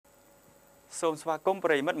សូមស្វាគមន៍ប្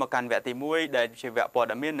រិយមិត្តមកកាន់វគ្គទី1ដែលជាវគ្គព័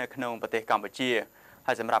ត៌មាននៅក្នុងប្រទេសកម្ពុជា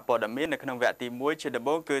ហើយសម្រាប់ព័ត៌មាននៅក្នុងវគ្គទី1ជាដំ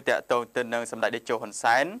បូងគឺតាក់ទងទៅនឹងសម្ដេចតេជោហ៊ុន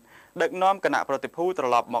សែនដឹកនាំគណៈប្រតិភូត្រ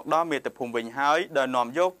ឡប់មកដល់មាតុភូមិវិញហើយដោយនាំ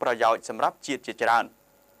យកប្រយោជន៍សម្រាប់ជាតិជាច្រើន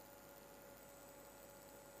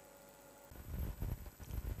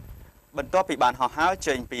បន្ទាប់ពីបានហោះហើរ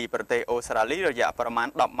ចេញពីប្រទេសអូស្ត្រាលីរយៈប្រមាណ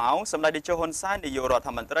10ម៉ោងសម្ដេចតេជោហ៊ុនសែននាយករដ្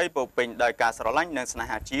ឋមន្ត្រីពោពេញដោយការស្រឡាញ់និងស្នេ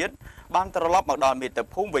ហាជាតិបានត្រឡប់មកដល់មាតុ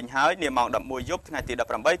ភូមិវិញហើយនាម៉ោង11យប់ថ្ងៃទី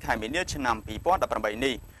18ខែមីនាឆ្នាំ2018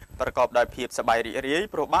នេះប្រកបដោយភាពសប្បាយរីករាយ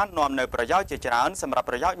ព្រោះបាននាំនៅប្រយោជន៍ជាច្រើនសម្រាប់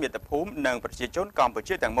ប្រយោជន៍មាតុភូមិនិងប្រជាជនកម្ពុ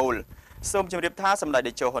ជាទាំងមូលសូមជម្រាបថាសម្ដេច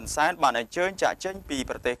តេជោហ៊ុនសែនបានអញ្ជើញចាក់ចេញពី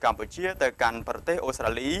ប្រទេសកម្ពុជាទៅកាន់ប្រទេសអូស្ត្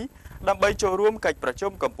រាលីដើម្បីចូលរួមកិច្ចប្រ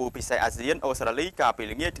ជុំកំពូលពិសេសអាស៊ានអូស្ត្រាលីកាលពី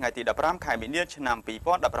ល្ងាចថ្ងៃទី15ខែមីនាឆ្នាំ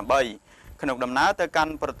2018ក្នុងដំណើរទៅកា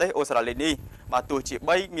ន់ប្រទេសអូស្ត្រាលីនេះបើទោះជា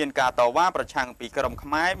បីមានការតវ៉ាប្រឆាំងពីក្រុមខ្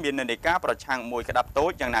មែរមាននិន្នាការប្រឆាំងមួយក្តាប់តូ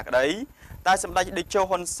ចយ៉ាងណាក្តីតែសម្ដេចតេជោ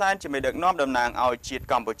ហ៊ុនសែនជាមេដឹកនាំតំណាងឲ្យជាតិ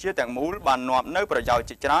កម្ពុជាទាំងមូលបាននាំនៅប្រយោជន៍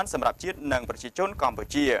ជាច្រើនសម្រាប់ជាតិនិងប្រជាជនកម្ពុ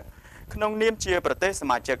ជាក្នុងនាមជាប្រទេសស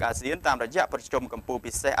មាជិកអាស៊ានតាមរយៈប្រជុំកំពូល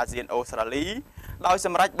ពិសេសអាស៊ានអូស្ត្រាលីដោយស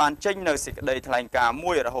ម្រេចបានចេញនៅសេចក្តីថ្លែងការណ៍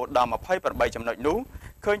មួយរហូតដល់28ចំណុចនោះ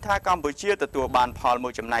ឃើញថាកម្ពុជាទទួលបានផលមួ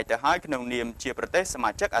យចំណែកទៅហើយក្នុងនាមជាប្រទេសសមា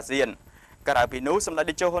ជិកអាស៊ានក្រៅពីនោះសម្ដេច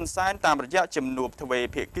តេជោហ៊ុនសែនតាមរយៈជំនួបទ្វេ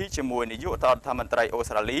ភាគីជាមួយនាយករដ្ឋមន្ត្រីអូ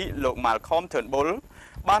ស្ត្រាលីលោក Malcolm Turnbull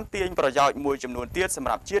បានទាញប្រយោជន៍មួយចំនួនទៀតសម្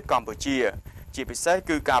រាប់ជាតិកម្ពុជាជាពិសេស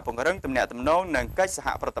គឺការពង្រឹងទំនាក់ទំនងនិងកិច្ចសហ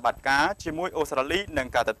ប្រតិបត្តិការជាមួយអូស្ត្រាលីនិង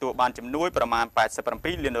ការទទួលបានជំនួយប្រមាណ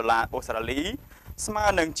$87លានអូស្ត្រាលីស្មើ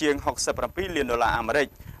នឹងជាង$67លានអាមេរិក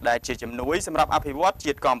ដែលជាជំនួយសម្រាប់អភិវឌ្ឍ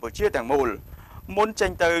ជាតិកម្ពុជាទាំងមូលមុនចេ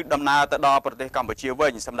ញទៅដំណើរទៅដល់ប្រទេសកម្ពុជាវិ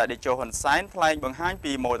ញសម្ដេចតេជោហ៊ុនសែនថ្លែងបង្ហាញ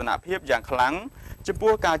ពីមោទនភាពយ៉ាងខ្លាំងចំ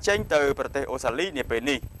ពោះការចេញទៅប្រទេសអូស្ត្រាលីនាពេល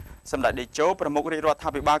នេះសម្ដេចតេជោប្រមុខរាជរដ្ឋា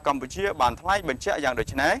ភិបាលកម្ពុជាបានថ្លែងបញ្ជាក់យ៉ាងដូ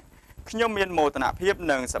ចនេះខ្ញុំមានមោទនភាព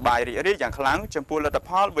និងសប្បាយរីករាយយ៉ាងខ្លាំងចំពោះលទ្ធ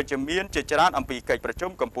ផលវិជ្ជមានជាច្រើនអំពីកិច្ចប្រ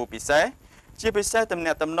ជុំកំពូលពិសេសជាពិសេសទំ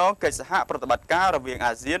នាក់ទំនងកិច្ចសហប្រតិបត្តិការរវាង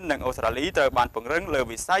អាស៊ាននិងអូស្ត្រាលីត្រូវបានពង្រឹងលើ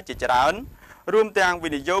វិស័យជាច្រើនរួមទាំងវិ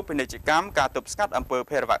និយោគពាណិជ្ជកម្មការទប់ស្កាត់អំពើ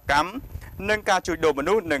ភេរវកម្មនិងការជួញដូរម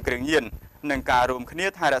នុស្សនិងគ្រឿងញៀននិងការរួមគ្នា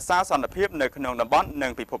ថែរក្សាសន្តិភាពនៅក្នុងតំបន់និ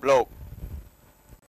ងពិភពលោក។